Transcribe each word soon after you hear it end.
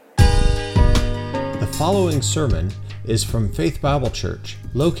following sermon is from Faith Bible Church,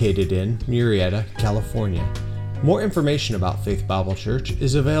 located in Murrieta, California. More information about Faith Bible Church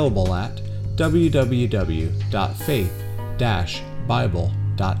is available at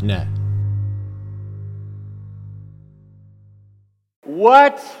www.faith-bible.net.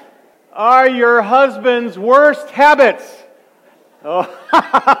 What are your husband's worst habits?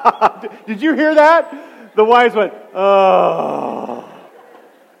 Oh, did you hear that? The wives went, oh,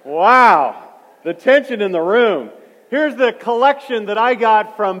 wow. The tension in the room. Here's the collection that I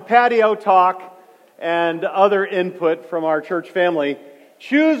got from Patio Talk and other input from our church family.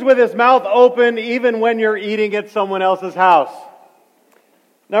 Chews with his mouth open even when you're eating at someone else's house.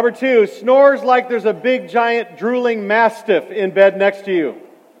 Number 2, snores like there's a big giant drooling mastiff in bed next to you.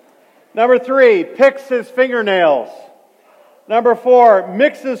 Number 3, picks his fingernails. Number 4,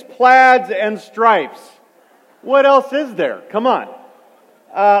 mixes plaids and stripes. What else is there? Come on.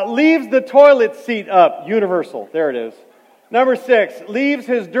 Leaves the toilet seat up. Universal. There it is. Number 6, leaves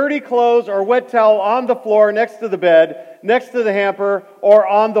his dirty clothes or wet towel on the floor next to the bed, next to the hamper, or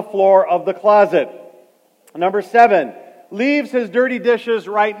on the floor of the closet. Number 7, leaves his dirty dishes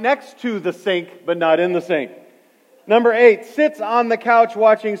right next to the sink, but not in the sink. Number 8, sits on the couch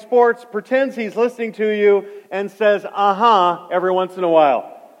watching sports, pretends he's listening to you, and says, uh-huh, every once in a while.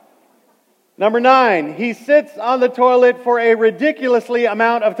 Number 9, he sits on the toilet for a ridiculously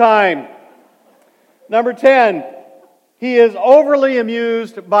amount of time. Number 10, he is overly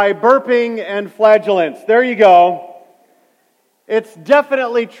amused by burping and flatulence. There you go. It's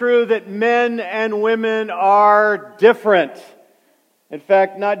definitely true that men and women are different. In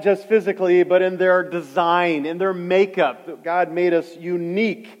fact, not just physically, but in their design, in their makeup. God made us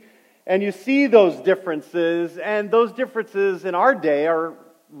unique. And you see those differences, and those differences in our day are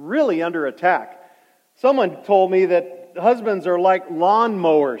really under attack. Someone told me that husbands are like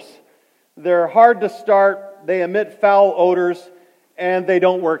lawnmowers. They're hard to start, they emit foul odors, and they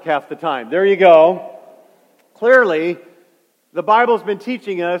don't work half the time. There you go. Clearly, the Bible's been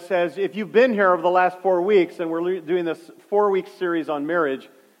teaching us, as if you've been here over the last 4 weeks, and we're doing this 4-week series on marriage,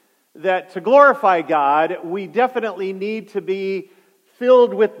 that to glorify God, we definitely need to be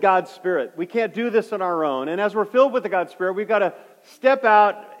filled with God's Spirit. We can't do this on our own. And as we're filled with the God's Spirit, we've got to step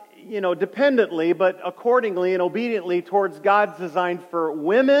out, dependently, but accordingly and obediently towards God's design for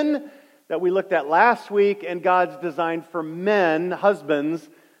women that we looked at last week, and God's design for men, husbands,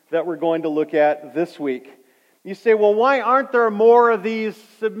 that we're going to look at this week. You say, well, why aren't there more of these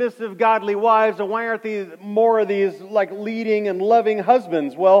submissive, godly wives, and why aren't there more of these like leading and loving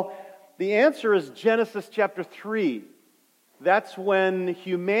husbands? Well, the answer is Genesis chapter 3. That's when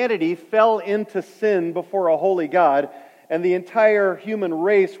humanity fell into sin before a holy God, and the entire human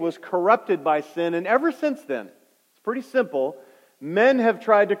race was corrupted by sin. And ever since then, it's pretty simple, men have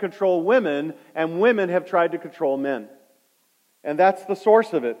tried to control women, and women have tried to control men. And that's the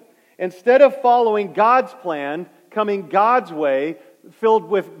source of it. Instead of following God's plan, coming God's way, filled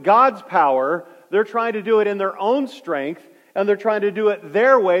with God's power, they're trying to do it in their own strength, and they're trying to do it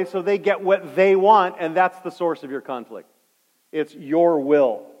their way so they get what they want, and that's the source of your conflict. It's your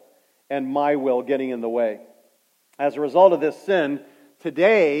will and my will getting in the way. As a result of this sin,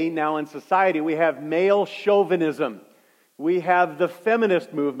 today, now in society, we have male chauvinism. We have the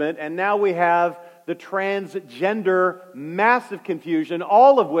feminist movement, and now we have the transgender massive confusion,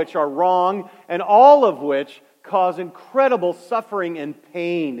 all of which are wrong, and all of which cause incredible suffering and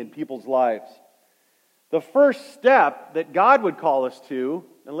pain in people's lives. The first step that God would call us to,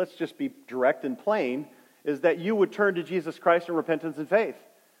 and let's just be direct and plain, is that you would turn to Jesus Christ in repentance and faith.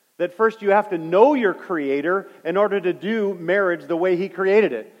 That first you have to know your Creator in order to do marriage the way He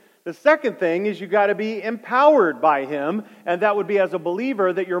created it. The second thing is you got to be empowered by Him, and that would be as a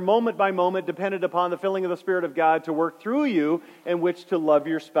believer that you're moment by moment dependent upon the filling of the Spirit of God to work through you in which to love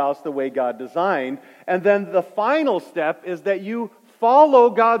your spouse the way God designed. And then the final step is that you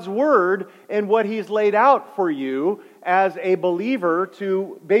follow God's Word and what He's laid out for you as a believer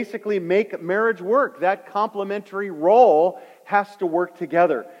to basically make marriage work. That complementary role has to work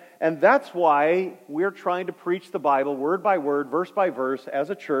together. And that's why we're trying to preach the Bible word by word, verse by verse as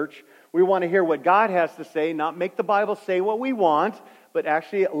a church. We want to hear what God has to say, not make the Bible say what we want, but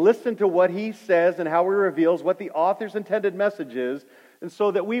actually listen to what He says and how He reveals what the author's intended message is, and so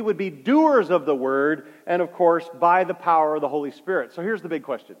that we would be doers of the Word, and of course, by the power of the Holy Spirit. So here's the big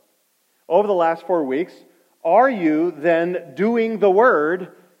question. Over the last 4 weeks, are you then doing the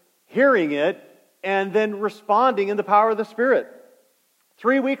Word, hearing it, and then responding in the power of the Spirit?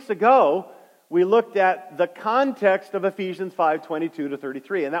 3 weeks ago, we looked at the context of Ephesians 5:22 to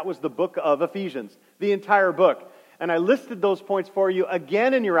 33, and that was the book of Ephesians, the entire book. And I listed those points for you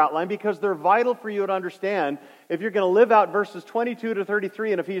again in your outline because they're vital for you to understand. If you're going to live out verses 22 to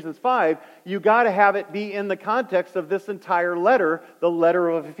 33 in Ephesians 5, you got to have it be in the context of this entire letter, the letter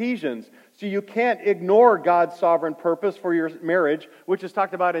of Ephesians. So you can't ignore God's sovereign purpose for your marriage, which is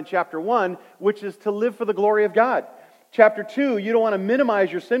talked about in chapter 1, which is to live for the glory of God. Chapter 2, you don't want to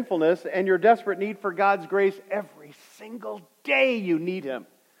minimize your sinfulness and your desperate need for God's grace. Every single day you need Him.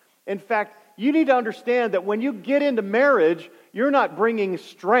 In fact, you need to understand that when you get into marriage, you're not bringing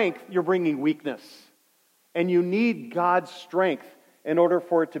strength, you're bringing weakness. And you need God's strength in order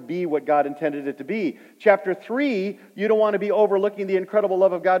for it to be what God intended it to be. Chapter 3, you don't want to be overlooking the incredible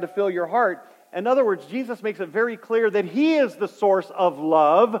love of God to fill your heart. In other words, Jesus makes it very clear that He is the source of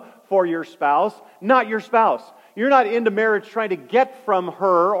love for your spouse, not your spouse. You're not into marriage trying to get from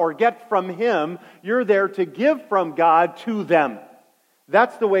her or get from him. You're there to give from God to them.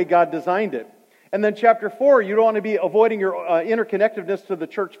 That's the way God designed it. And then chapter 4, you don't want to be avoiding your interconnectedness to the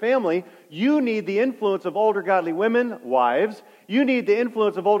church family. You need the influence of older godly women, wives. You need the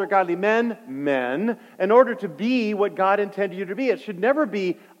influence of older godly men, men, in order to be what God intended you to be. It should never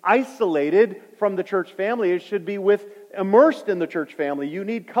be isolated from the church family. It should be immersed in the church family. You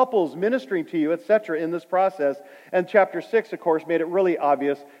need couples ministering to you, etc. in this process. And chapter 6, of course, made it really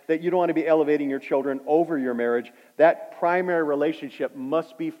obvious that you don't want to be elevating your children over your marriage. That primary relationship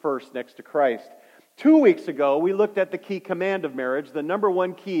must be first next to Christ. 2 weeks ago, we looked at the key command of marriage, the number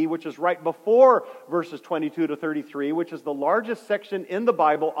one key, which is right before verses 22 to 33, which is the largest section in the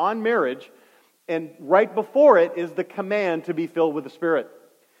Bible on marriage. And right before it is the command to be filled with the Spirit.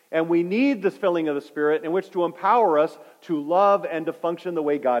 And we need this filling of the Spirit in which to empower us to love and to function the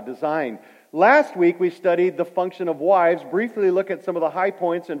way God designed. Last week we studied the function of wives, briefly look at some of the high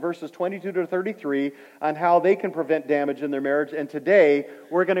points in verses 22 to 33 on how they can prevent damage in their marriage. And today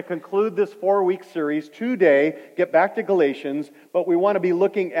we're going to conclude this 4-week series today, get back to Galatians, but we want to be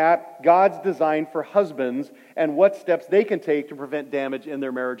looking at God's design for husbands and what steps they can take to prevent damage in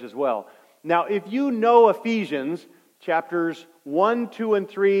their marriage as well. Now, if you know Ephesians, chapters 1, 2, and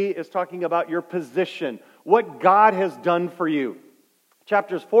 3 is talking about your position, what God has done for you.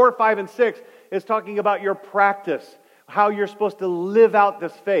 Chapters 4, 5, and 6 is talking about your practice, how you're supposed to live out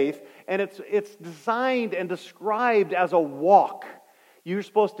this faith. And it's designed and described as a walk. You're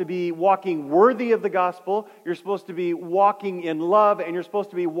supposed to be walking worthy of the gospel. You're supposed to be walking in love. And you're supposed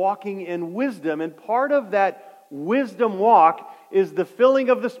to be walking in wisdom. And part of that wisdom walk is the filling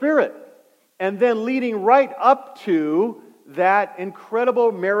of the Spirit. And then leading right up to that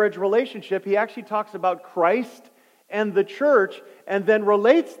incredible marriage relationship, he actually talks about Christ and the church, and then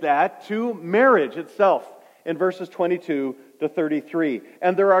relates that to marriage itself in verses 22 to 33.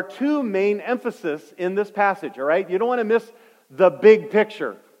 And there are two main emphases in this passage, all right? You don't want to miss the big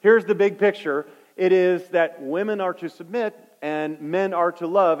picture. Here's the big picture. It is that women are to submit and men are to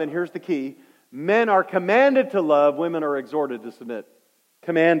love, and here's the key. Men are commanded to love, women are exhorted to submit.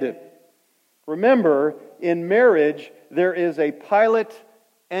 Commanded. Remember, in marriage, there is a pilot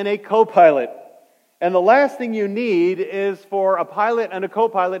and a co-pilot. And the last thing you need is for a pilot and a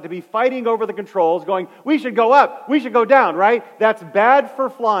co-pilot to be fighting over the controls, going, we should go up, we should go down, right? That's bad for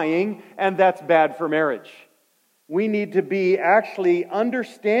flying, and that's bad for marriage. We need to be actually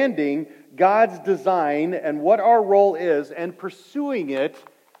understanding God's design and what our role is, and pursuing it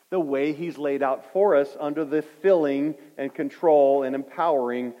the way He's laid out for us under the filling and control and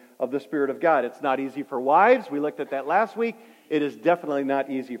empowering of the Spirit of God. It's not easy for wives. We looked at that last week. It is definitely not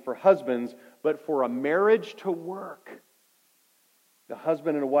easy for husbands. But for a marriage to work, the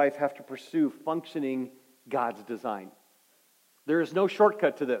husband and a wife have to pursue functioning God's design. There is no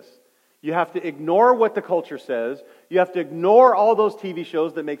shortcut to this. You have to ignore what the culture says. You have to ignore all those TV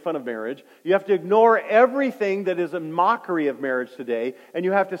shows that make fun of marriage. You have to ignore everything that is a mockery of marriage today. And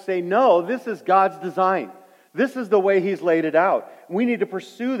you have to say, no, this is God's design. This is the way He's laid it out. We need to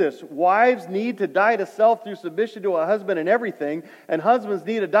pursue this. Wives need to die to self through submission to a husband in everything, and husbands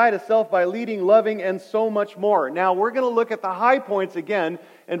need to die to self by leading, loving, and so much more. Now, we're going to look at the high points again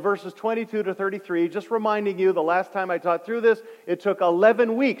in verses 22 to 33. Just reminding you, the last time I taught through this, it took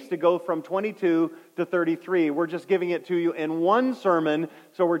 11 weeks to go from 22 to 33. We're just giving it to you in one sermon,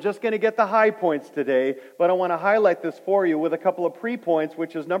 so we're just going to get the high points today. But I want to highlight this for you with a couple of pre-points,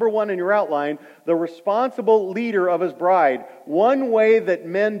 which is number one in your outline, the responsible leader of his bride. One way that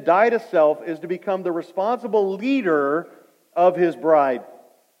men die to self is to become the responsible leader of his bride.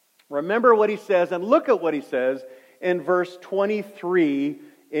 Remember what he says, and look at what he says in verse 23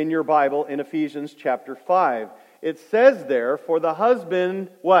 in your Bible in Ephesians chapter 5. It says there, for the husband,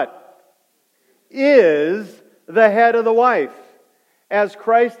 what? Is the head of the wife. As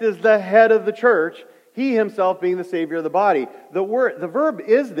Christ is the head of the church, He himself being the Savior of the body. The verb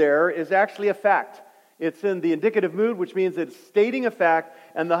is there is actually a fact. It's in the indicative mood, which means it's stating a fact,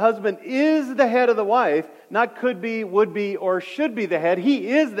 and the husband is the head of the wife, not could be, would be, or should be the head. He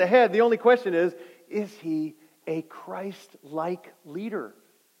is the head. The only question is he a Christ-like leader?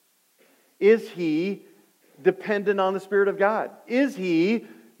 Is he dependent on the Spirit of God? Is he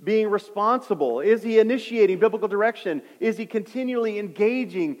being responsible? Is he initiating biblical direction? Is he continually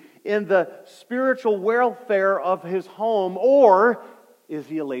engaging in the spiritual welfare of his home? Or is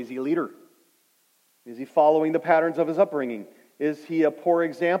he a lazy leader? Is he following the patterns of his upbringing? Is he a poor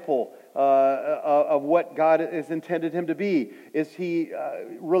example of what God has intended him to be? Is he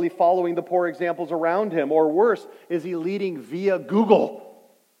really following the poor examples around him? Or worse, is he leading via Google?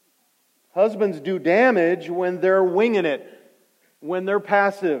 Husbands do damage when they're winging it, when they're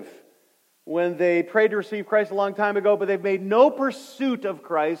passive, when they prayed to receive Christ a long time ago, but they've made no pursuit of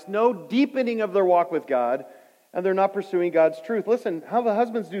Christ, no deepening of their walk with God, and they're not pursuing God's truth. Listen, how the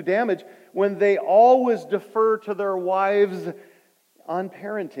husbands do damage when they always defer to their wives on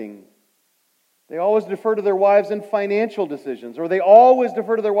parenting. They always defer to their wives in financial decisions, or they always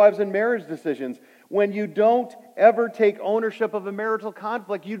defer to their wives in marriage decisions. When you don't ever take ownership of a marital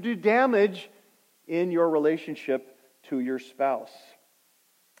conflict, you do damage in your relationship to your spouse.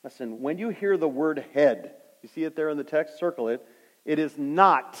 Listen, when you hear the word head, you see it there in the text, circle it, it is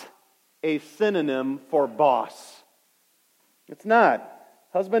not a synonym for boss. It's not.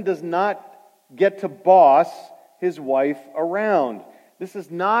 Husband does not get to boss his wife around. This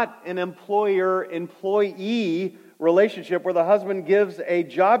is not an employer-employee relationship where the husband gives a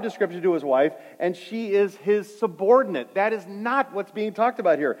job description to his wife and she is his subordinate. That is not what's being talked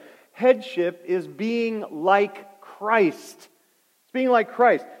about here. Headship is being like Christ. It's being like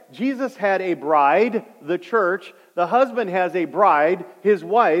Christ. Jesus had a bride, the church. The husband has a bride, his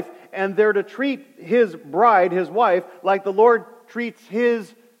wife, and they're to treat his bride, his wife, like the Lord treats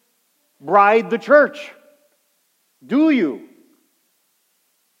his bride, the church. Do you?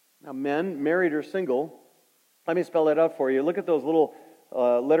 Now, men, married or single, let me spell that out for you. Look at those little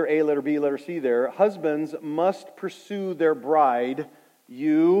letter A, letter B, letter C there. Husbands must pursue their bride.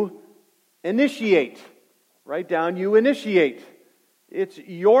 You initiate. Write down, you initiate. It's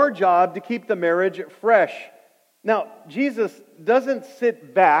your job to keep the marriage fresh. Now, Jesus doesn't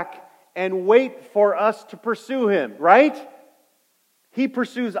sit back and wait for us to pursue Him, right? He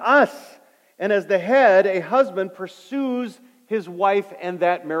pursues us. And as the head, a husband pursues his wife and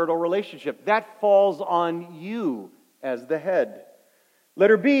that marital relationship. That falls on you as the head.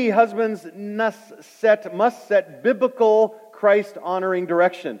 Letter B, husbands must set biblical Christ-honoring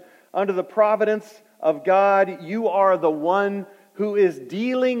direction. Under the providence of God, you are the one who is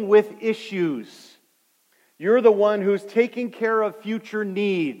dealing with issues. You're the one who's taking care of future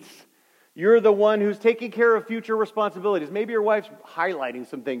needs. You're the one who's taking care of future responsibilities. Maybe your wife's highlighting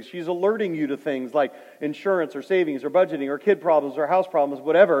some things. She's alerting you to things like insurance or savings or budgeting or kid problems or house problems,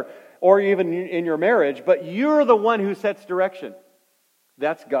 whatever, or even in your marriage. But you're the one who sets direction.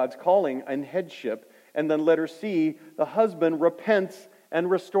 That's God's calling and headship. And then letter C, the husband repents and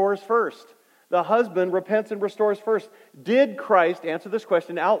restores first. The husband repents and restores first. Did Christ, answer this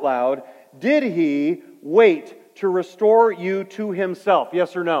question out loud, did He wait to restore you to Himself?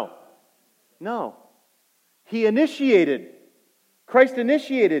 Yes or no? No. He initiated. Christ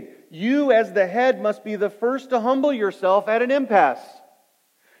initiated. You as the head must be the first to humble yourself at an impasse.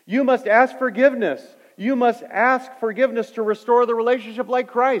 You must ask forgiveness. You must ask forgiveness to restore the relationship like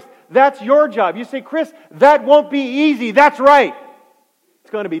Christ. That's your job. You say, Chris, that won't be easy. That's right.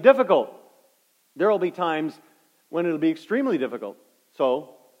 It's going to be difficult. There will be times when it'll be extremely difficult.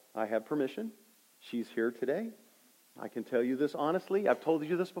 So, I have permission. She's here today. I can tell you this honestly. I've told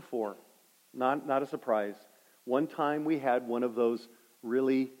you this before. Not a surprise. One time we had one of those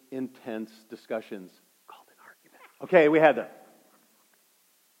really intense discussions called an argument. Okay, we had that.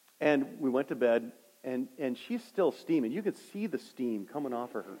 And we went to bed, and she's still steaming. You could see the steam coming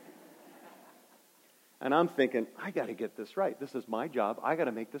off of her. And I'm thinking, I got to get this right. This is my job. I got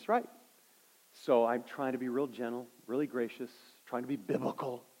to make this right. So I'm trying to be real gentle, really gracious, trying to be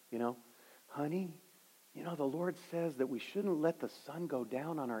biblical, Honey, the Lord says that we shouldn't let the sun go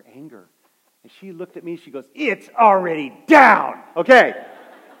down on our anger. And she looked at me, she goes, it's already down! Okay.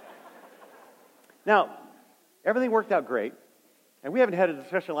 Now, everything worked out great. And we haven't had a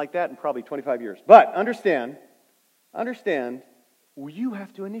discussion like that in probably 25 years. But understand, you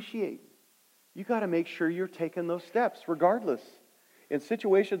have to initiate. You got to make sure you're taking those steps regardless. In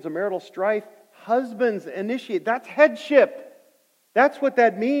situations of marital strife, husbands initiate. That's headship. That's what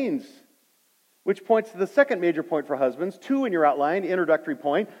that means. Which points to the second major point for husbands. 2 in your outline, introductory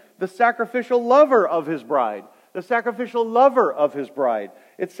point. the sacrificial lover of His bride. The sacrificial lover of His bride.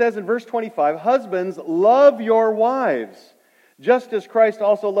 It says in verse 25, husbands, love your wives, just as Christ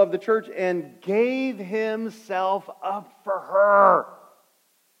also loved the church and gave Himself up for her.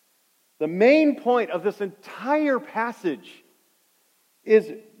 The main point of this entire passage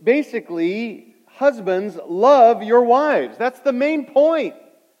is basically, husbands, love your wives. That's the main point.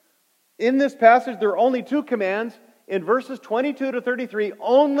 In this passage, there are only two commands. In verses 22 to 33,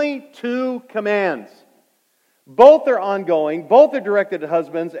 only two commands. Both are ongoing, both are directed at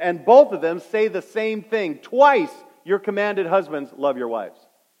husbands, and both of them say the same thing. Twice, you're commanded, husbands, love your wives.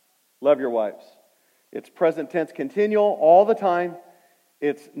 Love your wives. It's present tense continual all the time.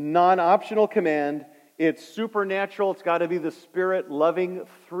 It's non-optional command. It's supernatural. It's got to be the Spirit loving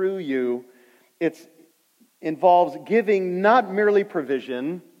through you. It involves giving not merely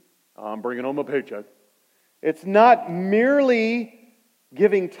provision. I'm bringing home a paycheck. It's not merely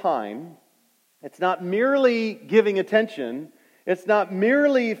giving time. It's not merely giving attention. It's not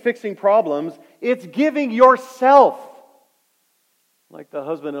merely fixing problems. It's giving yourself. Like the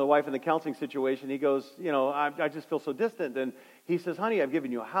husband and the wife in the counseling situation, he goes, I just feel so distant. And he says, honey, I've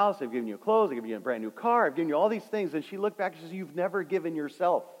given you a house, I've given you clothes, I've given you a brand new car, I've given you all these things. And she looked back and says, you've never given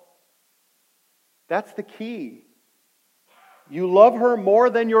yourself. That's the key. You love her more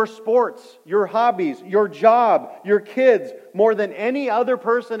than your sports, your hobbies, your job, your kids, more than any other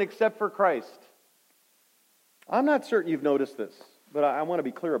person except for Christ. I'm not certain you've noticed this, but I want to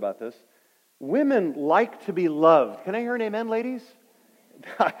be clear about this. Women like to be loved. Can I hear an amen, ladies?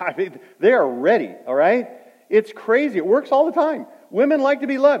 I mean, they are ready, all right? It's crazy. It works all the time. Women like to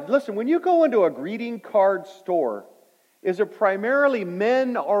be loved. Listen, when you go into a greeting card store, is it primarily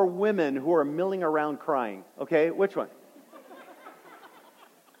men or women who are milling around crying? Okay, which one?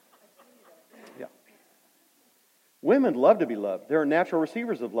 Yeah. Women love to be loved. They're natural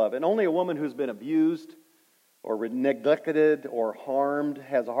receivers of love. And only a woman who's been abused or neglected or harmed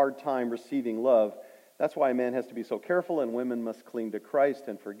has a hard time receiving love. That's why a man has to be so careful and women must cling to Christ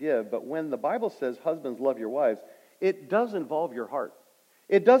and forgive. But when the Bible says, husbands, love your wives, it does involve your heart.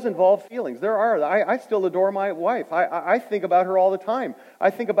 It does involve feelings. I still adore my wife. I think about her all the time. I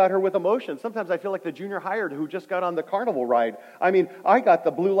think about her with emotion. Sometimes I feel like the junior hired who just got on the carnival ride. I mean, I got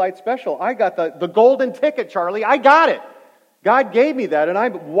the blue light special. I got the golden ticket, Charlie. I got it. God gave me that, and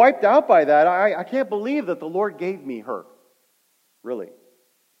I'm wiped out by that. I can't believe that the Lord gave me her. Really.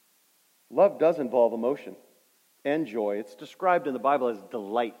 Love does involve emotion and joy. It's described in the Bible as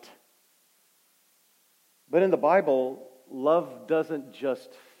delight. But in the Bible, love doesn't just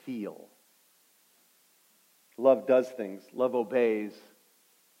feel. Love does things. Love obeys.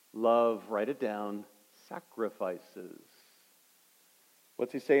 Love, write it down, sacrifices.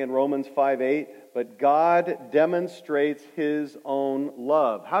 What's he say in Romans 5:8? But God demonstrates His own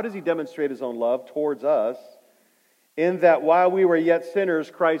love. How does He demonstrate His own love towards us? In that while we were yet sinners,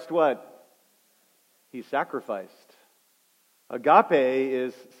 Christ what? He sacrificed. Agape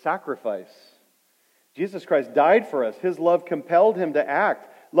is sacrifice. Jesus Christ died for us. His love compelled Him to act.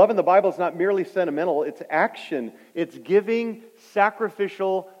 Love in the Bible is not merely sentimental, it's action. It's giving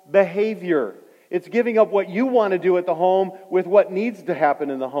sacrificial behavior. It's giving up what you want to do at the home with what needs to happen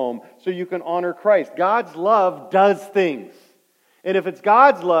in the home so you can honor Christ. God's love does things. And if it's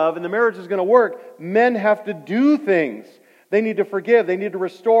God's love and the marriage is going to work, men have to do things. They need to forgive. They need to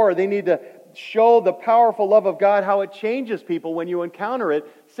restore. They need to show the powerful love of God, how it changes people when you encounter it.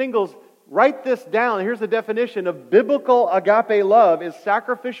 Singles, write this down. Here's the definition of biblical agape love is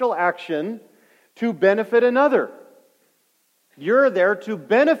sacrificial action to benefit another. You're there to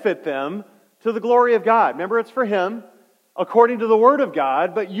benefit them to the glory of God. Remember, it's for Him, according to the Word of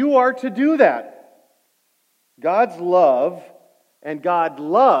God, but you are to do that. God's love, and God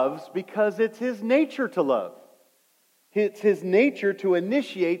loves because it's His nature to love. It's His nature to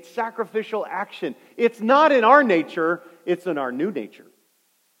initiate sacrificial action. It's not in our nature, it's in our new nature.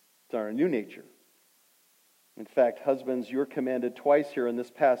 It's our new nature. In fact, husbands, you're commanded twice here in this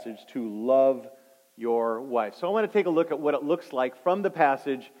passage to love your wife. So I want to take a look at what it looks like from the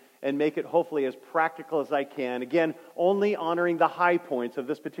passage and make it hopefully as practical as I can. Again, only honoring the high points of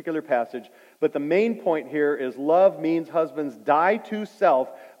this particular passage. But the main point here is love means husbands die to self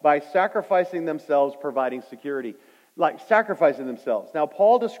by sacrificing themselves, providing security. Like sacrificing themselves. Now,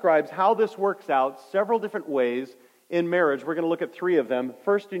 Paul describes how this works out several different ways in marriage. We're going to look at three of them.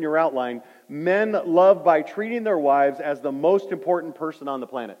 First, in your outline, men love by treating their wives as the most important person on the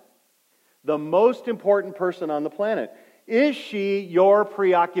planet. The most important person on the planet. Is she your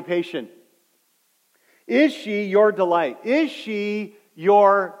preoccupation? Is she your delight? Is she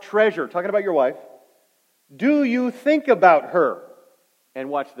your treasure? Talking about your wife. Do you think about her? And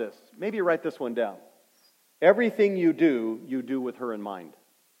watch this. Maybe write this one down. Everything you do with her in mind.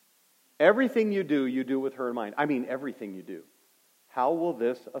 Everything you do with her in mind. I mean, everything you do. How will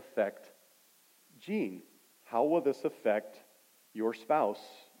this affect Jean? How will this affect your spouse?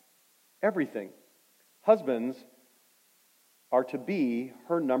 Everything. Husbands are to be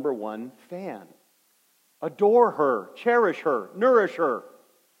her number one fan. Adore her, cherish her, nourish her.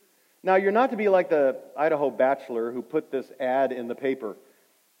 Now, you're not to be like the Idaho bachelor who put this ad in the paper.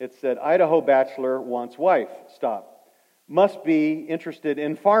 It said, Idaho bachelor wants wife. Stop. Must be interested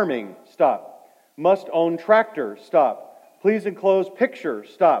in farming. Stop. Must own tractor. Stop. Please enclose picture.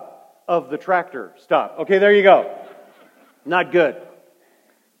 Stop. Of the tractor. Stop. Okay, there you go. Not good.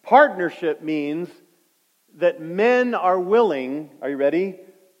 Partnership means that men are willing, are you ready,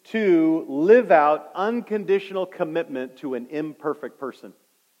 to live out unconditional commitment to an imperfect person.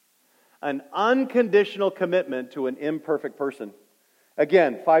 An unconditional commitment to an imperfect person.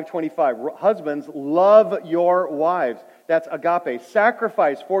 Again, 525, husbands, love your wives. That's agape.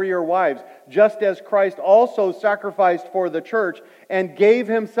 Sacrifice for your wives, just as Christ also sacrificed for the church and gave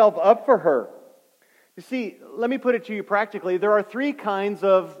himself up for her. You see, let me put it to you practically. There are three kinds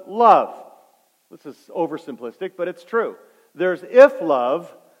of love. This is oversimplistic, but it's true. There's if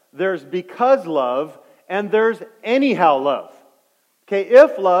love, there's because love, and there's anyhow love. Okay,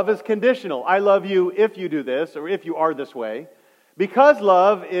 if love is conditional. I love you if you do this, or if you are this way. Because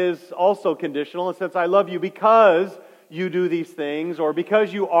love is also conditional, and since I love you because you do these things, or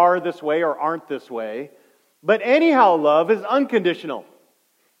because you are this way or aren't this way. But anyhow love is unconditional.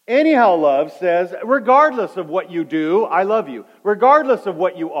 Anyhow love says, regardless of what you do, I love you. Regardless of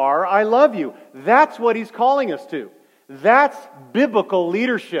what you are, I love you. That's what he's calling us to. That's biblical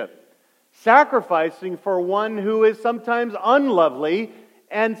leadership. Sacrificing for one who is sometimes unlovely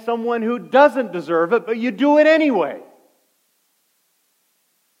and someone who doesn't deserve it, but you do it anyway.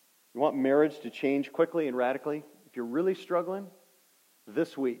 You want marriage to change quickly and radically? If you're really struggling,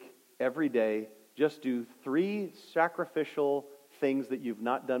 this week, every day, just do 3 sacrificial things that you've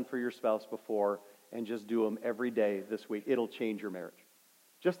not done for your spouse before, and just do them every day this week. It'll change your marriage.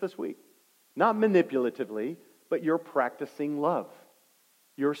 Just this week. Not manipulatively, but you're practicing love.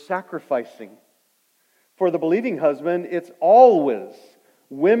 You're sacrificing. For the believing husband, it's always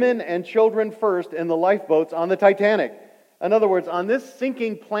women and children first in the lifeboats on the Titanic. In other words, on this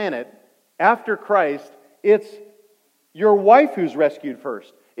sinking planet, after Christ, it's your wife who's rescued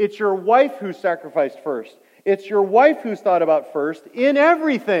first. It's your wife who's sacrificed first. It's your wife who's thought about first in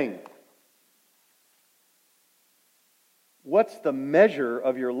everything. What's the measure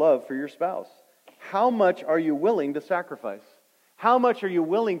of your love for your spouse? How much are you willing to sacrifice? How much are you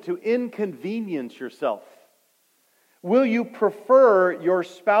willing to inconvenience yourself? Will you prefer your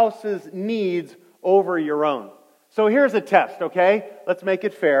spouse's needs over your own? So here's a test, okay? Let's make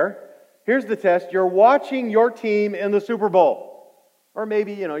it fair. Here's the test. You're watching your team in the Super Bowl. Or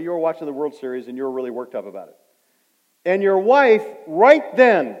maybe, you were watching the World Series and you were really worked up about it. And your wife, right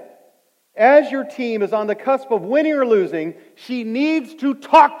then, as your team is on the cusp of winning or losing, she needs to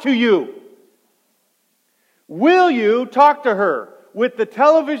talk to you. Will you talk to her with the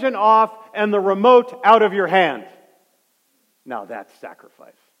television off and the remote out of your hand? Now that's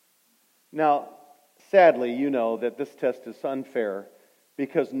sacrifice. Now, sadly, you know that this test is unfair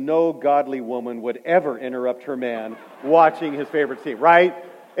because no godly woman would ever interrupt her man watching his favorite team, right?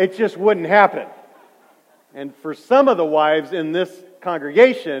 It just wouldn't happen. And for some of the wives in this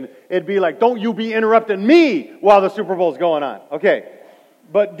congregation, it'd be like, don't you be interrupting me while the Super Bowl's going on. Okay,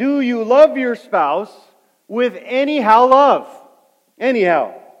 but do you love your spouse with anyhow love?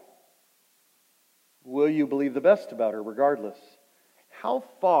 Anyhow. Will you believe the best about her regardless? How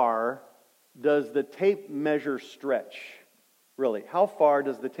far does the tape measure stretch? Really, how far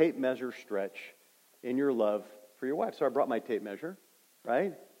does the tape measure stretch in your love for your wife? So I brought my tape measure,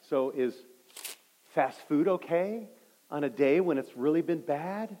 right? So is fast food okay on a day when it's really been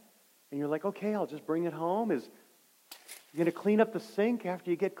bad? And you're like, okay, I'll just bring it home. Is you going to clean up the sink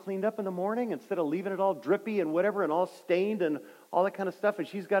after you get cleaned up in the morning instead of leaving it all drippy and whatever and all stained and all that kind of stuff, and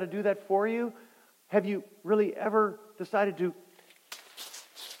she's got to do that for you? Have you really ever decided to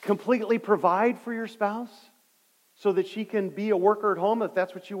completely provide for your spouse so that she can be a worker at home if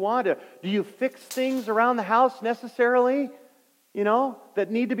that's what you want? Do you fix things around the house necessarily, that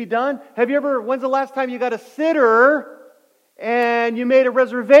need to be done? When's the last time you got a sitter and you made a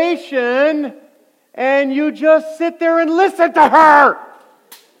reservation and you just sit there and listen to her?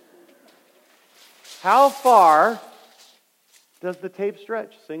 How far does the tape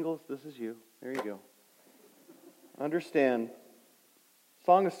stretch? Singles, this is you. There you go. Understand,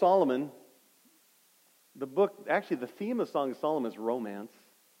 Song of Solomon The book, actually the theme of Song of Solomon is romance.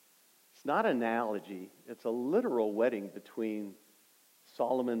 It's not an analogy. It's a literal wedding between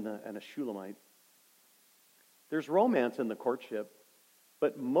Solomon and a Shulamite. There's romance in the courtship,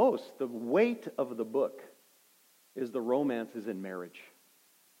 but the weight of the book is the romance is in marriage.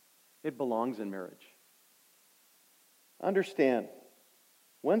 It belongs in marriage. Understand,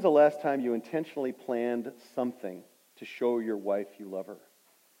 when's the last time you intentionally planned something to show your wife you love her?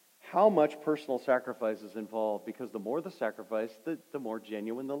 How much personal sacrifice is involved? Because the more the sacrifice, the more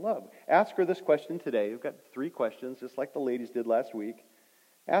genuine the love. Ask her this question today. We've got 3 questions, just like the ladies did last week.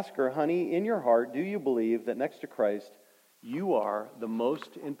 Ask her, honey, in your heart, do you believe that next to Christ, you are the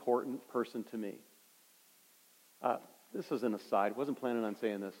most important person to me? This is an aside. Wasn't planning on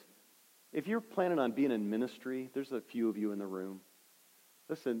saying this. If you're planning on being in ministry, there's a few of you in the room.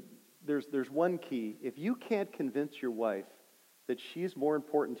 Listen, there's one key. If you can't convince your wife that she's more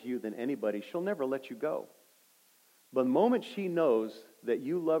important to you than anybody, she'll never let you go. But the moment she knows that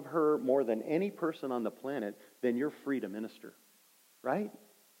you love her more than any person on the planet, then you're free to minister. Right?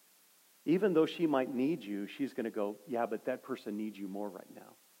 Even though she might need you, she's going to go, yeah, but that person needs you more right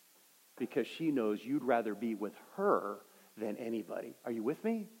now. Because she knows you'd rather be with her than anybody. Are you with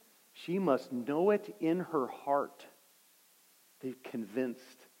me? She must know it in her heart. They're convinced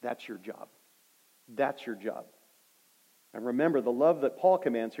that's your job. That's your job. And remember, the love that Paul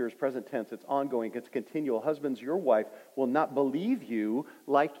commands here is present tense. It's ongoing. It's continual. Husbands, your wife will not believe you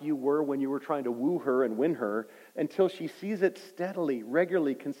like you were when you were trying to woo her and win her until she sees it steadily,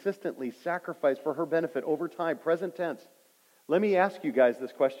 regularly, consistently sacrificed for her benefit over time. Present tense. Let me ask you guys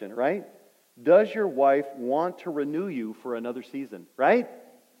this question, right? Does your wife want to renew you for another season? Right?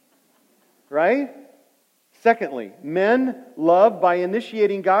 Right? Secondly, men love by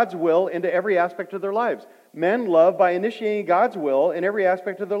initiating God's will into every aspect of their lives. Men love by initiating God's will in every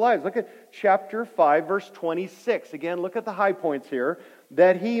aspect of their lives. Look at chapter 5, verse 26. Again, look at the high points here.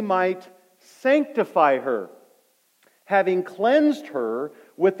 That he might sanctify her, having cleansed her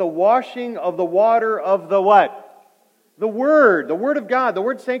with the washing of the water of the what? The Word of God. The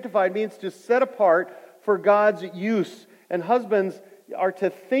word sanctified means to set apart for God's use. And husbands are to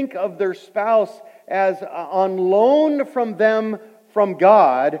think of their spouse as on loan from them from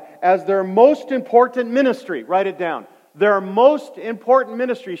God as their most important ministry. Write it down. Their most important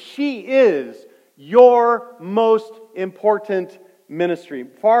ministry. She is your most important ministry.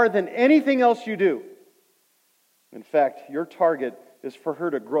 Far than anything else you do. In fact, your target is for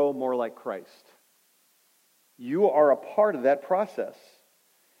her to grow more like Christ. You are a part of that process.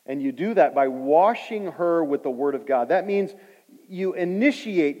 And you do that by washing her with the Word of God. That means you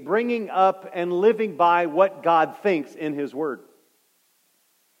initiate bringing up and living by what God thinks in His Word.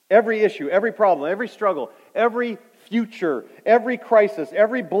 Every issue, every problem, every struggle, every future, every crisis,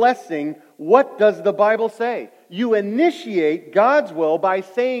 every blessing, what does the Bible say? You initiate God's will by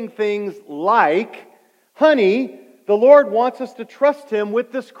saying things like, honey, the Lord wants us to trust Him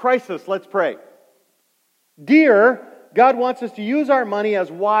with this crisis. Let's pray. Dear, God wants us to use our money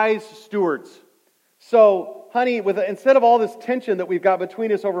as wise stewards. So, honey, instead of all this tension that we've got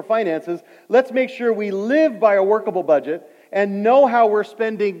between us over finances, let's make sure we live by a workable budget and know how we're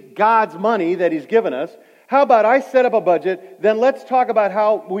spending God's money that He's given us. How about I set up a budget, then let's talk about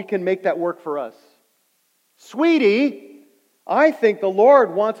how we can make that work for us. Sweetie, I think the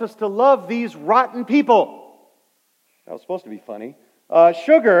Lord wants us to love these rotten people. That was supposed to be funny.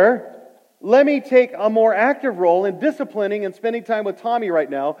 Sugar, let me take a more active role in disciplining and spending time with Tommy right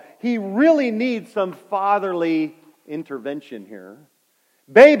now. He really needs some fatherly intervention here.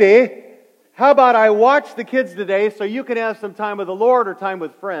 Baby, how about I watch the kids today so you can have some time with the Lord or time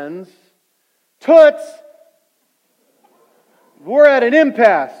with friends? Toots, we're at an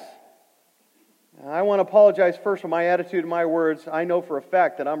impasse. I want to apologize first for my attitude and my words. I know for a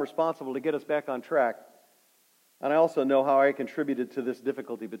fact that I'm responsible to get us back on track. And I also know how I contributed to this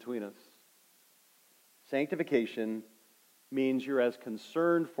difficulty between us. Sanctification means you're as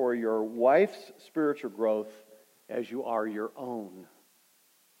concerned for your wife's spiritual growth as you are your own.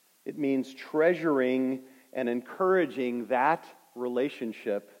 It means treasuring and encouraging that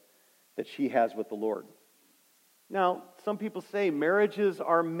relationship that she has with the Lord. Now, some people say marriages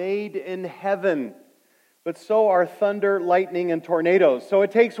are made in heaven, but so are thunder, lightning, and tornadoes. So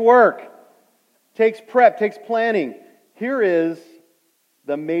it takes work, takes prep, takes planning. Here is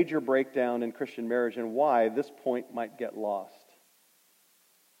the major breakdown in Christian marriage and why this point might get lost.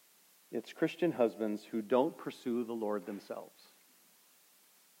 It's Christian husbands who don't pursue the Lord themselves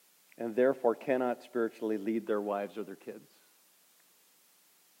and therefore cannot spiritually lead their wives or their kids.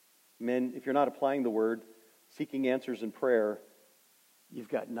 Men, if you're not applying the Word, seeking answers in prayer, you've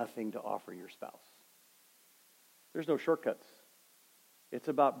got nothing to offer your spouse. There's no shortcuts. It's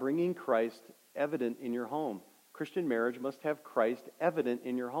about bringing Christ evident in your home. Christian marriage must have Christ evident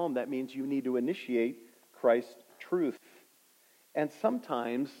in your home. That means you need to initiate Christ's truth. And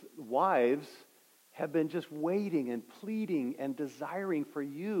sometimes wives have been just waiting and pleading and desiring for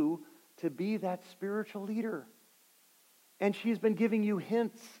you to be that spiritual leader. And she's been giving you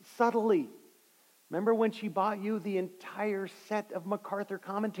hints subtly. Remember when she bought you the entire set of MacArthur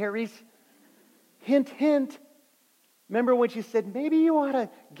commentaries? Hint, hint. Remember when she said, maybe you ought to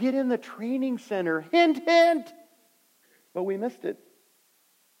get in the training center? Hint, hint. But we missed it.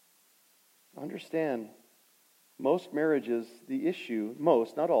 Understand, most marriages, the issue,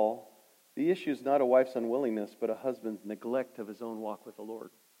 most, not all, the issue is not a wife's unwillingness, but a husband's neglect of his own walk with the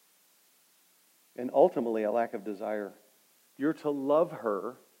Lord. And ultimately, a lack of desire. You're to love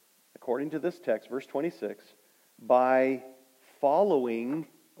her, according to this text, verse 26, by following,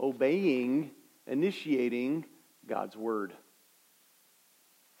 obeying, initiating God's Word.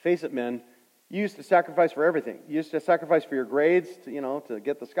 Face it, men. You used to sacrifice for everything. You used to sacrifice for your grades, to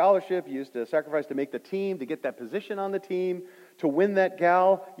get the scholarship. You used to sacrifice to make the team, to get that position on the team, to win that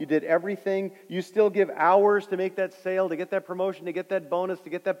gal. You did everything. You still give hours to make that sale, to get that promotion, to get that bonus, to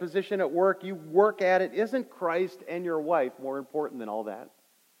get that position at work. You work at it. Isn't Christ and your wife more important than all that?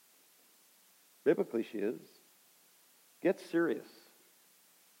 Biblically, she is. Get serious.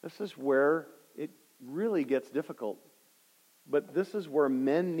 This is where it really gets difficult. But this is where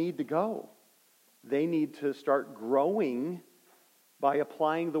men need to go. They need to start growing by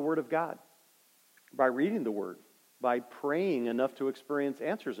applying the Word of God, by reading the Word, by praying enough to experience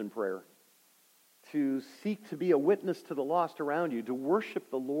answers in prayer, to seek to be a witness to the lost around you, to worship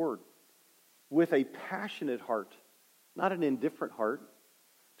the Lord with a passionate heart, not an indifferent heart,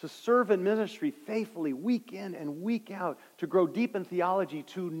 to serve in ministry faithfully week in and week out, to grow deep in theology,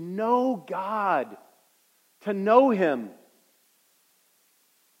 to know God, to know Him.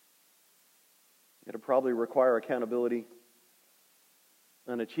 It'll probably require accountability,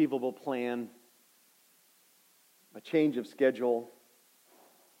 an achievable plan, a change of schedule,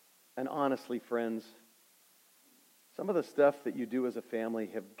 and honestly, friends, some of the stuff that you do as a family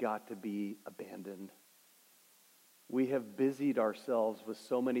have got to be abandoned. We have busied ourselves with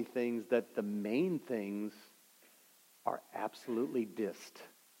so many things that the main things are absolutely dissed.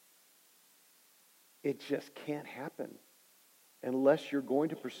 It just can't happen unless you're going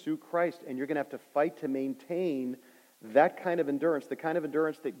to pursue Christ, and you're going to have to fight to maintain that kind of endurance, the kind of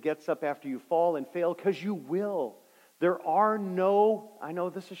endurance that gets up after you fall and fail, because you will. There are no, I know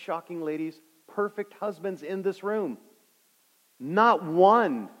this is shocking, ladies, perfect husbands in this room. Not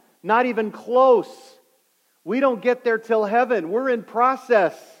one. Not even close. We don't get there till heaven. We're in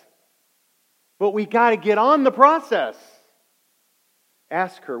process. But we got to get on the process.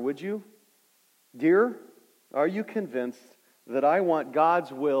 Ask her, would you? Dear, are you convinced that I want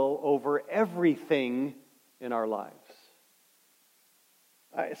God's will over everything in our lives?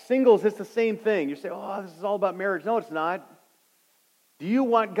 Singles, it's the same thing. You say, oh, this is all about marriage. No, it's not. Do you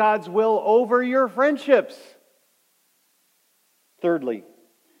want God's will over your friendships? Thirdly,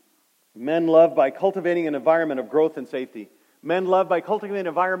 men love by cultivating an environment of growth and safety. Men love by cultivating an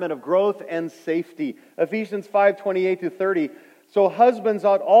environment of growth and safety. Ephesians 5:28-30. So husbands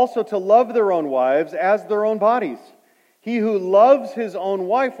ought also to love their own wives as their own bodies. He who loves his own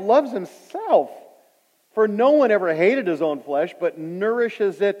wife loves himself. For no one ever hated his own flesh, but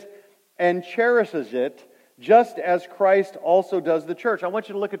nourishes it and cherishes it, just as Christ also does the church. I want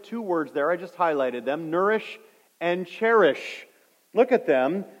you to look at two words there. I just highlighted them. Nourish and cherish. Look at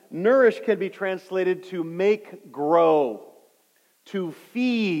them. Nourish can be translated to make grow, to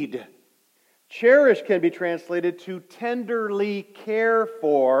feed. Cherish can be translated to tenderly care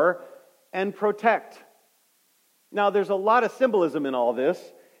for and protect. Now, there's a lot of symbolism in all this,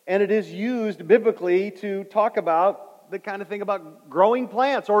 and it is used biblically to talk about the kind of thing about growing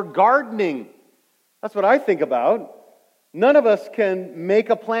plants or gardening. That's what I think about. None of us can make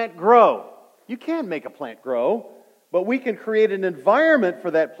a plant grow. You can make a plant grow, but we can create an environment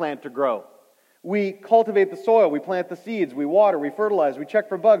for that plant to grow. We cultivate the soil, we plant the seeds, we water, we fertilize, we check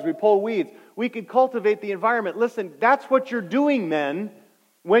for bugs, we pull weeds. We can cultivate the environment. Listen, that's what you're doing, men.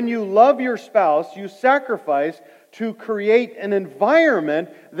 When you love your spouse, you sacrifice to create an environment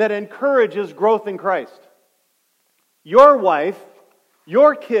that encourages growth in Christ. Your wife,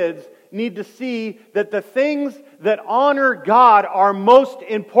 your kids need to see that the things that honor God are most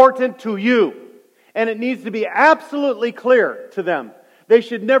important to you. And it needs to be absolutely clear to them. They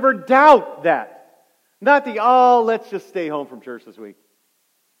should never doubt that. Not let's just stay home from church this week.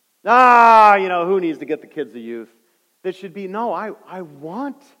 Who needs to get the kids the youth? That should be, no, I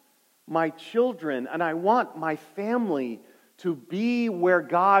want my children and I want my family to be where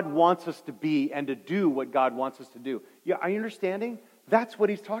God wants us to be and to do what God wants us to do. Yeah, are you understanding? That's what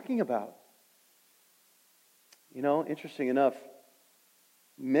he's talking about. You know, interesting enough,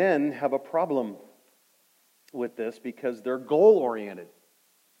 men have a problem with this because they're goal-oriented.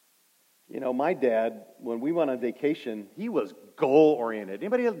 You know, my dad, when we went on vacation, he was goal-oriented.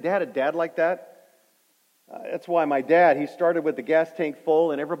 Anybody had a dad like that? That's why my dad, he started with the gas tank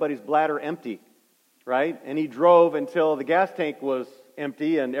full and everybody's bladder empty, right? And he drove until the gas tank was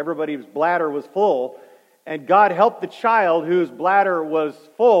empty and everybody's bladder was full. And God helped the child whose bladder was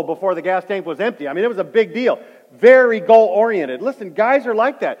full before the gas tank was empty. I mean, it was a big deal. Very goal-oriented. Listen, guys are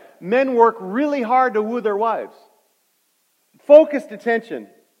like that. Men work really hard to woo their wives. Focused attention.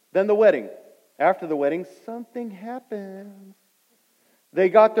 Then the wedding. After the wedding, something happened. They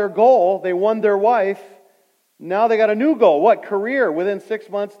got their goal. They won their wife. Now they got a new goal. What? Career. Within 6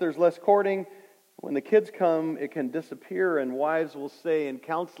 months, there's less courting. When the kids come, it can disappear, and wives will say in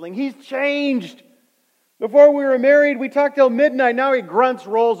counseling, he's changed. Before we were married, we talked till midnight. Now he grunts,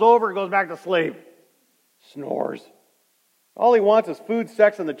 rolls over, and goes back to sleep. Snores. All he wants is food,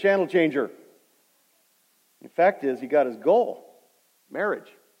 sex, and the channel changer. The fact is, he got his goal.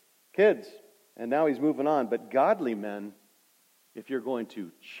 Marriage. Kids. And now he's moving on. But godly men, if you're going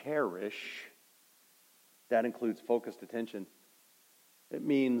to cherish, that includes focused attention. It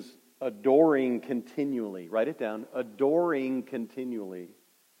means adoring continually. Write it down. Adoring continually.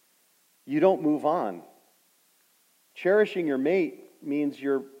 You don't move on. Cherishing your mate means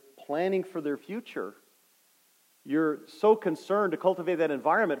you're planning for their future. You're so concerned to cultivate that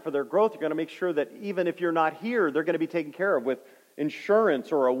environment for their growth, you're going to make sure that even if you're not here, they're going to be taken care of with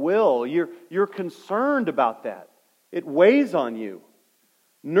insurance or a will. You're concerned about that. It weighs on you.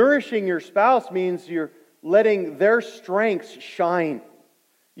 Nourishing your spouse means you're letting their strengths shine.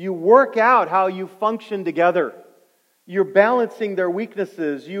 You work out how you function together. You're balancing their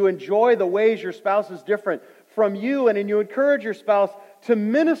weaknesses. You enjoy the ways your spouse is different from you, and you encourage your spouse to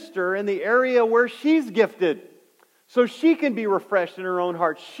minister in the area where she's gifted so she can be refreshed in her own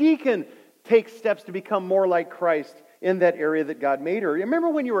heart. She can take steps to become more like Christ in that area that God made her. Remember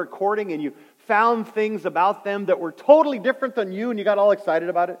when you were courting and you found things about them that were totally different than you and you got all excited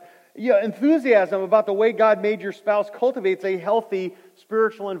about it? Yeah, enthusiasm about the way God made your spouse cultivates a healthy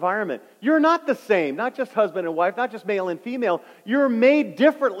spiritual environment. You're not the same, not just husband and wife, not just male and female. You're made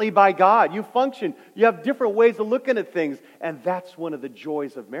differently by God. You function. You have different ways of looking at things. And that's one of the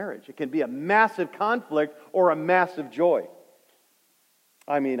joys of marriage. It can be a massive conflict or a massive joy.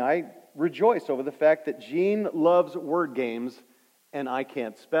 I mean, I rejoice over the fact that Jean loves word games and I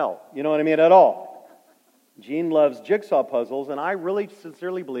can't spell. You know what I mean? At all. Jean loves jigsaw puzzles, and I really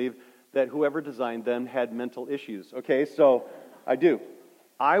sincerely believe that whoever designed them had mental issues. Okay, so I do.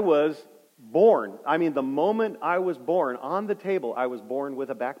 I was born. I mean, the moment I was born, on the table, I was born with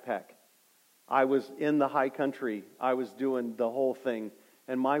a backpack. I was in the high country. I was doing the whole thing,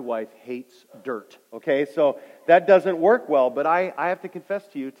 and my wife hates dirt. Okay, so that doesn't work well, but I have to confess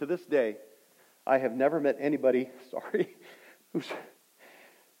to you, to this day, I have never met anybody, who's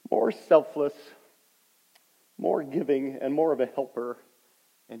more selfless, more giving, and more of a helper,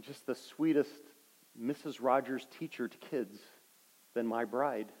 and just the sweetest Mrs. Rogers teacher to kids than my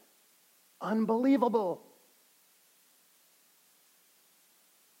bride. Unbelievable.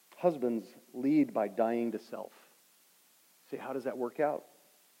 Husbands lead by dying to self. See, how does that work out?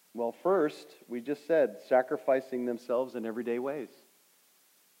 Well, first, we just said, sacrificing themselves in everyday ways.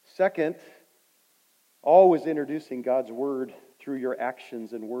 Second, always introducing God's Word through your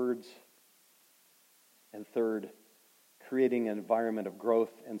actions and words. And third, creating an environment of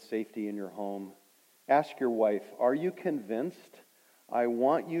growth and safety in your home. Ask your wife, are you convinced I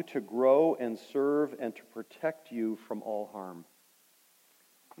want you to grow and serve and to protect you from all harm?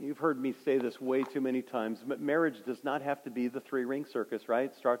 You've heard me say this way too many times, but marriage does not have to be the 3-ring circus, right?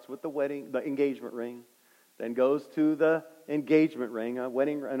 It starts with the engagement ring, then goes to the engagement ring,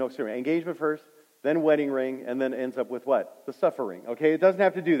 engagement first, then wedding ring, and then ends up with what? The suffering. Okay, it doesn't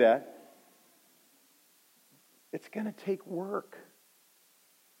have to do that. It's going to take work,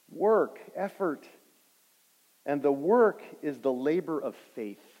 effort. And the work is the labor of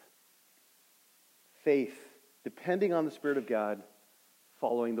faith. Faith, depending on the Spirit of God,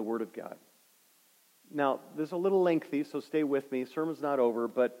 following the Word of God. Now, this is a little lengthy, so stay with me. Sermon's not over,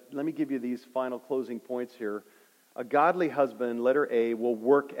 but let me give you these final closing points here. A godly husband, letter A, will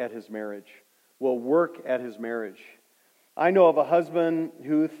work at his marriage. I know of a husband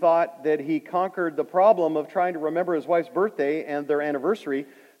who thought that he conquered the problem of trying to remember his wife's birthday and their anniversary.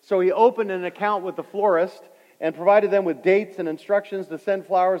 So he opened an account with the florist, and provided them with dates and instructions to send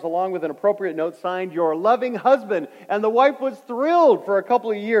flowers along with an appropriate note signed, "Your loving husband." And the wife was thrilled for a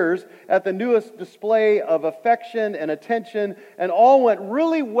couple of years at the newest display of affection and attention, and all went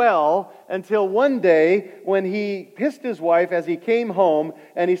really well until one day when he kissed his wife as he came home,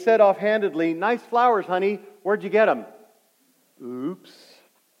 and he said offhandedly, "Nice flowers, honey. Where'd you get them?" Oops.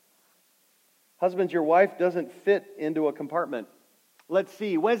 Husbands, your wife doesn't fit into a compartment. Let's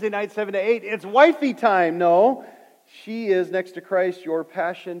see, Wednesday night, 7 to 8, it's wifey time. No, she is next to Christ, your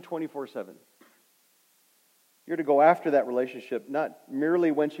passion 24/7. You're to go after that relationship, not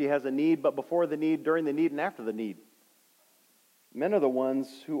merely when she has a need, but before the need, during the need, and after the need. Men are the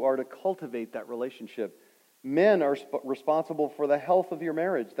ones who are to cultivate that relationship. Men are responsible for the health of your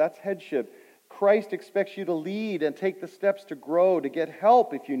marriage. That's headship. Christ expects you to lead and take the steps to grow, to get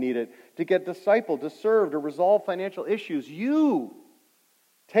help if you need it, to get discipled, to serve, to resolve financial issues. You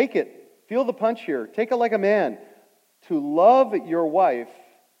take it. Feel the punch here. Take it like a man. To love your wife,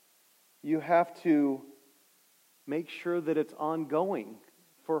 you have to make sure that it's ongoing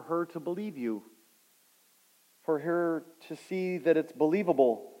for her to believe you, for her to see that it's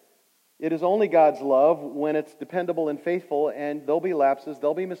believable. It is only God's love when it's dependable and faithful, and there'll be lapses,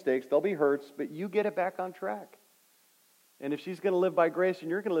 there'll be mistakes, there'll be hurts, but you get it back on track. And if she's going to live by grace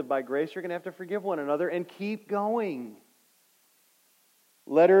and you're going to live by grace, you're going to have to forgive one another and keep going.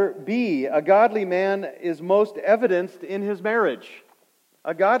 Letter B, a godly man is most evidenced in his marriage.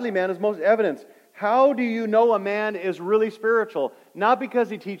 A godly man is most evidenced. How do you know a man is really spiritual? Not because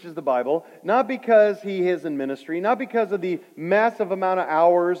he teaches the Bible, not because he is in ministry, not because of the massive amount of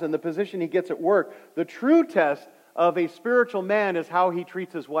hours and the position he gets at work. The true test of a spiritual man is how he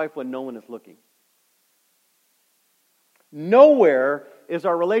treats his wife when no one is looking. Nowhere is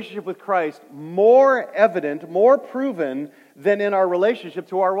our relationship with Christ more evident, more proven than in our relationship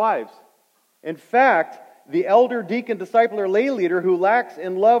to our wives. In fact, the elder, deacon, discipler, lay leader who lacks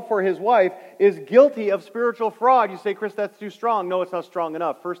in love for his wife is guilty of spiritual fraud. You say, "Chris, that's too strong." No, it's not strong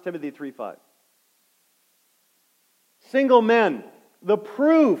enough. 1 Timothy 3:5. Single men, the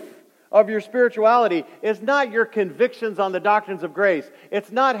proof of your spirituality is not your convictions on the doctrines of grace.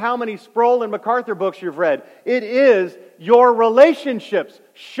 It's not how many Sproul and MacArthur books you've read. It is your relationships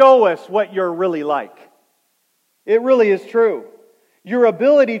show us what you're really like. It really is true. Your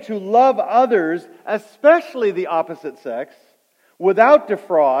ability to love others, especially the opposite sex, without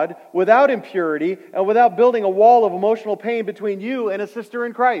defraud, without impurity, and without building a wall of emotional pain between you and a sister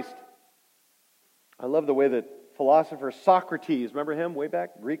in Christ. I love the way that philosopher Socrates, remember him way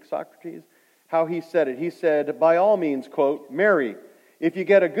back, Greek Socrates, how he said it. He said, by all means, quote, "Marry. If you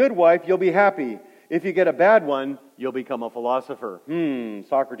get a good wife, you'll be happy. If you get a bad one, you'll become a philosopher."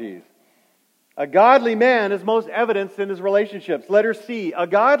 Socrates. A godly man is most evidenced in his relationships. Letter C, a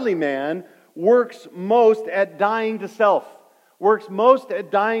godly man works most at dying to self. Works most at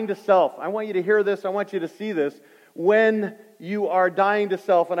dying to self. I want you to hear this. I want you to see this. When you are dying to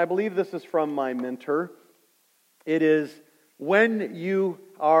self, and I believe this is from my mentor, it is when you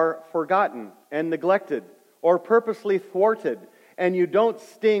are forgotten and neglected or purposely thwarted, and you don't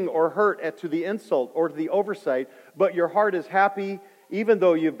sting or hurt to the insult or to the oversight, but your heart is happy even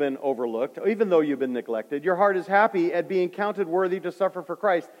though you've been overlooked, even though you've been neglected. Your heart is happy at being counted worthy to suffer for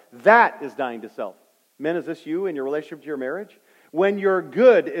Christ. That is dying to self. Men, is this you in your relationship to your marriage? When your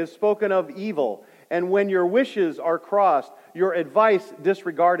good is spoken of evil, and when your wishes are crossed, your advice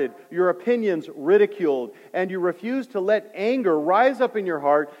disregarded, your opinions ridiculed, and you refuse to let anger rise up in your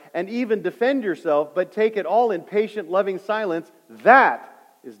heart and even defend yourself, but take it all in patient, loving silence, that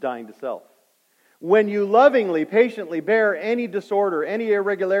is dying to self. When you lovingly, patiently bear any disorder, any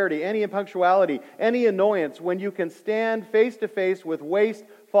irregularity, any impunctuality, any annoyance, when you can stand face to face with waste,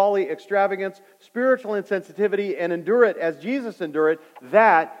 folly, extravagance, spiritual insensitivity, and endure it as Jesus endured it,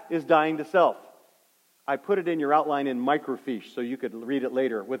 that is dying to self. I put it in your outline in microfiche so you could read it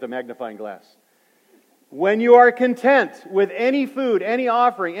later with a magnifying glass. When you are content with any food, any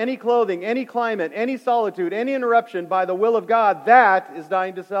offering, any clothing, any climate, any solitude, any interruption by the will of God, that is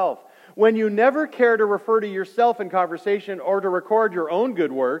dying to self. When you never care to refer to yourself in conversation or to record your own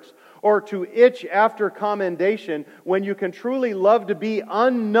good works or to itch after commendation, when you can truly love to be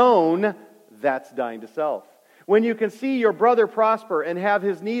unknown, that's dying to self. When you can see your brother prosper and have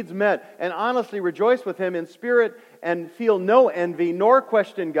his needs met and honestly rejoice with him in spirit and feel no envy nor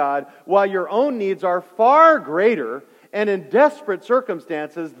question God, while your own needs are far greater and in desperate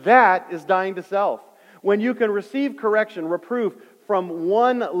circumstances, that is dying to self. When you can receive correction, reproof from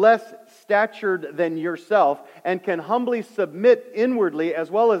one less statured than yourself and can humbly submit inwardly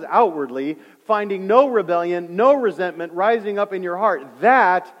as well as outwardly, finding no rebellion, no resentment rising up in your heart,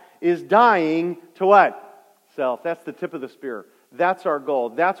 that is dying to what? Self. That's the tip of the spear. That's our goal.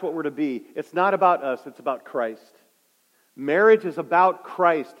 That's what we're to be. It's not about us. It's about Christ. Marriage is about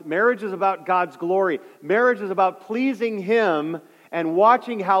Christ. Marriage is about God's glory. Marriage is about pleasing Him and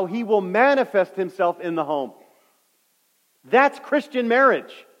watching how He will manifest Himself in the home. That's Christian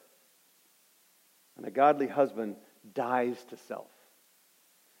marriage. And a godly husband dies to self.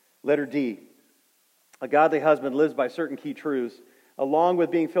 Letter D. A godly husband lives by certain key truths. Along with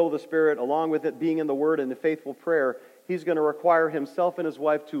being filled with the Spirit, along with it being in the Word and the faithful prayer, he's going to require himself and his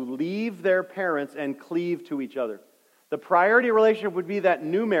wife to leave their parents and cleave to each other. The priority relationship would be that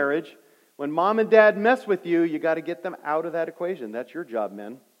new marriage. When mom and dad mess with you, you got to get them out of that equation. That's your job,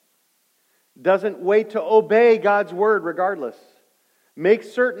 men. Doesn't wait to obey God's Word regardless. Make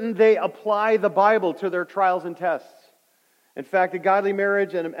certain they apply the Bible to their trials and tests. In fact, a godly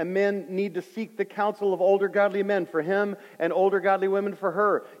marriage and men need to seek the counsel of older godly men for him and older godly women for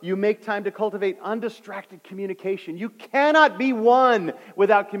her. You make time to cultivate undistracted communication. You cannot be one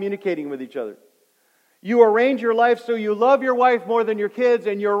without communicating with each other. You arrange your life so you love your wife more than your kids,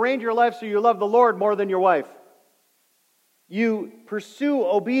 and you arrange your life so you love the Lord more than your wife. You pursue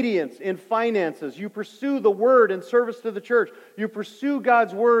obedience in finances. You pursue the Word in service to the church. You pursue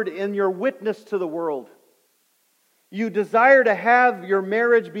God's Word in your witness to the world. You desire to have your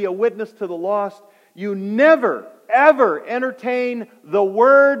marriage be a witness to the lost. You never, ever entertain the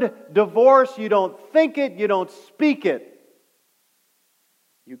word divorce. You don't think it. You don't speak it.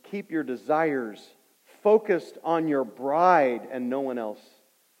 You keep your desires focused on your bride and no one else.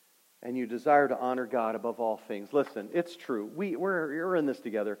 And you desire to honor God above all things. Listen, it's true. We're in this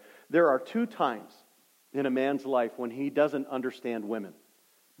together. There are 2 times in a man's life when he doesn't understand women.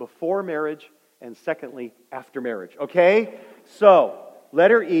 Before marriage, and secondly, after marriage. Okay? So,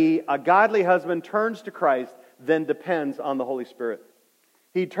 letter E, a godly husband turns to Christ, then depends on the Holy Spirit.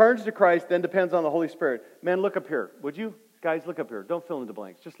 He turns to Christ, then depends on the Holy Spirit. Men, look up here. Would you? Guys, look up here. Don't fill in the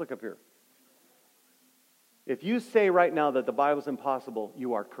blanks. Just look up here. If you say right now that the Bible's impossible,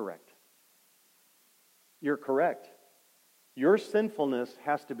 you are correct. You're correct. Your sinfulness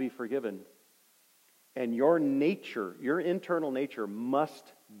has to be forgiven. And your nature, your internal nature,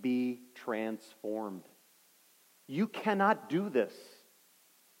 must be transformed. You cannot do this.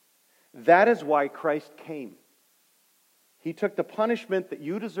 That is why Christ came. He took the punishment that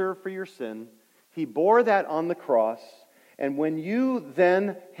you deserve for your sin. He bore that on the cross. And when you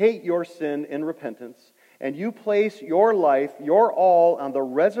then hate your sin in repentance, and you place your life, your all, on the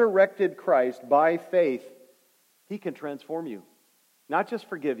resurrected Christ by faith, He can transform you. Not just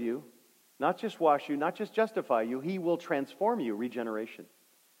forgive you, not just wash you, not just justify you. He will transform you, regeneration.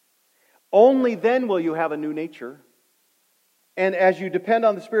 Only then will you have a new nature. And as you depend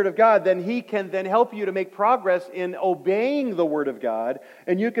on the Spirit of God, then He can then help you to make progress in obeying the Word of God.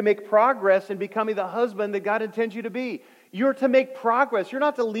 And you can make progress in becoming the husband that God intends you to be. You're to make progress. You're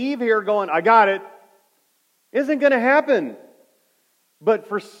not to leave here going, I got it. Isn't going to happen. But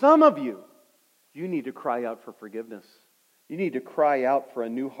for some of you, you need to cry out for forgiveness. You need to cry out for a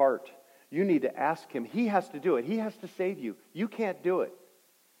new heart. You need to ask Him. He has to do it. He has to save you. You can't do it.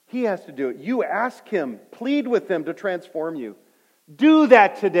 He has to do it. You ask Him. Plead with Him to transform you. Do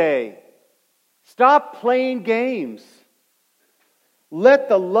that today. Stop playing games. Let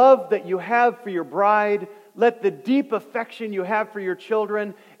the love that you have for your bride, let the deep affection you have for your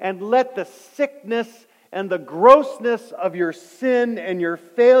children, and let the sickness and the grossness of your sin and your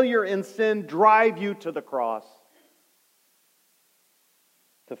failure in sin drive you to the cross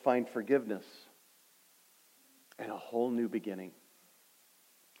to find forgiveness and a whole new beginning.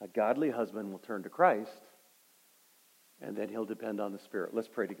 A godly husband will turn to Christ, and then he'll depend on the Spirit. Let's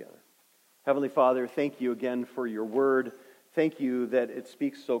pray together. Heavenly Father, thank you again for your word. Thank you that it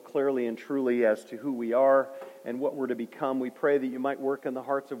speaks so clearly and truly as to who we are and what we're to become. We pray that you might work in the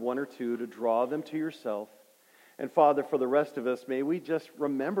hearts of one or two to draw them to yourself. And Father, for the rest of us, may we just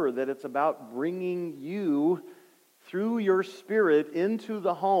remember that it's about bringing you through your Spirit into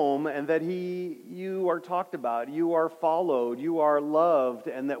the home, and that you are talked about, you are followed, you are loved,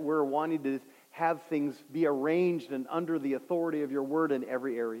 and that we're wanting to have things be arranged and under the authority of your word in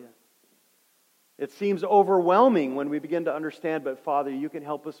every area. It seems overwhelming when we begin to understand, but Father, you can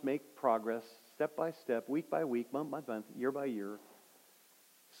help us make progress step by step, week by week, month by month, year by year,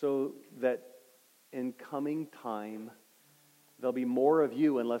 so that in coming time, there'll be more of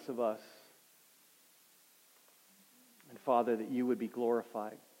you and less of us. And Father, that you would be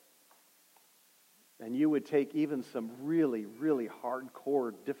glorified. And you would take even some really, really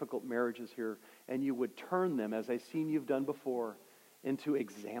hardcore, difficult marriages here, and you would turn them, as I've seen you've done before, into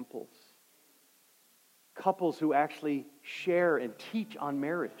examples. Couples who actually share and teach on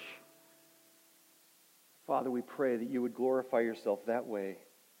marriage. Father, we pray that you would glorify yourself that way.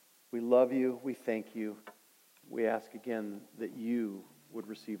 We love you. We thank you. We ask again that you would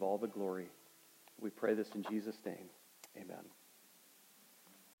receive all the glory. We pray this in Jesus' name. Amen.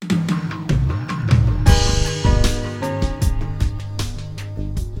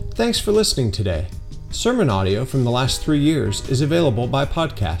 Thanks for listening today. Sermon audio from the last 3 years is available by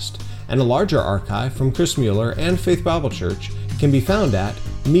podcast, and a larger archive from Chris Mueller and Faith Bible Church can be found at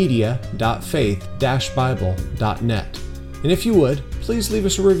media.faith-bible.net. And if you would, please leave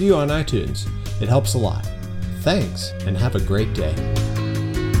us a review on iTunes. It helps a lot. Thanks, and have a great day.